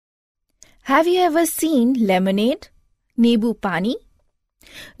Have you ever seen lemonade, neebu pani?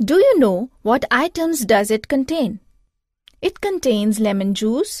 Do you know what items does it contain? It contains lemon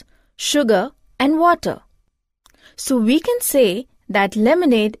juice, sugar, and water. So we can say that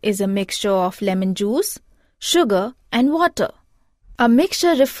lemonade is a mixture of lemon juice, sugar, and water. A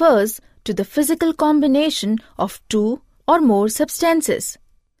mixture refers to the physical combination of two or more substances.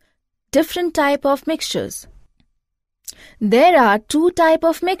 Different type of mixtures. There are two types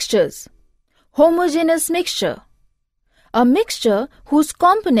of mixtures. Homogeneous mixture, a mixture whose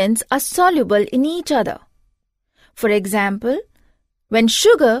components are soluble in each other. For example, when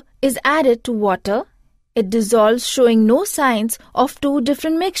sugar is added to water, it dissolves, showing no signs of two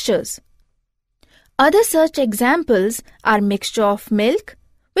different mixtures. Other such examples are mixture of milk,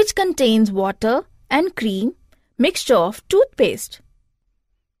 which contains water, and cream, mixture of toothpaste.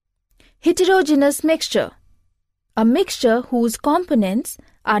 Heterogeneous mixture, a mixture whose components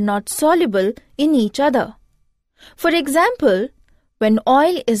are not soluble in each other. For example, when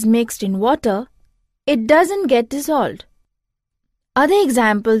oil is mixed in water, it doesn't get dissolved. Other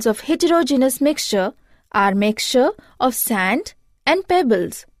examples of heterogeneous mixture are mixture of sand and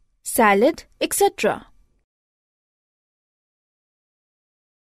pebbles, salad, etc.